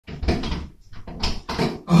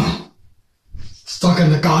stuck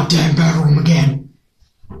in the goddamn bedroom again.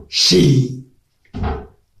 She.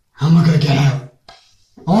 How am I gonna get out?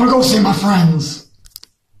 I wanna go see my friends.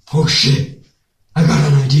 Oh shit. I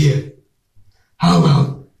got an idea. How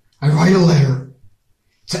about I write a letter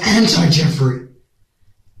to Anti-Jeffrey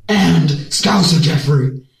and Scouser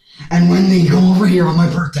Jeffrey, and when they go over here on my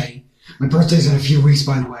birthday's in a few weeks,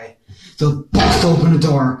 by the way, they'll bust open the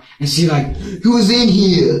door and see, like, who's in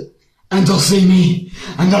here? And they'll see me,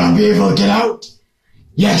 and then I'll be able to get out.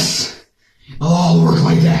 Yes, it'll all work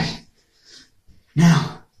like that.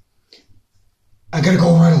 Now, I gotta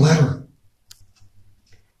go write a letter.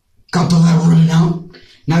 Got the letter written out.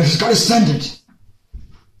 Now I just gotta send it.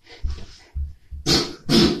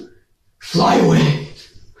 Fly away.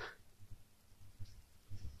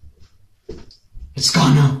 It's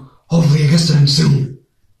gone now. Hopefully it gets to them soon.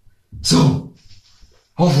 So,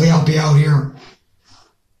 hopefully I'll be out here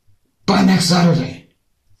by next Saturday.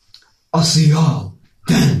 I'll see y'all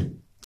then.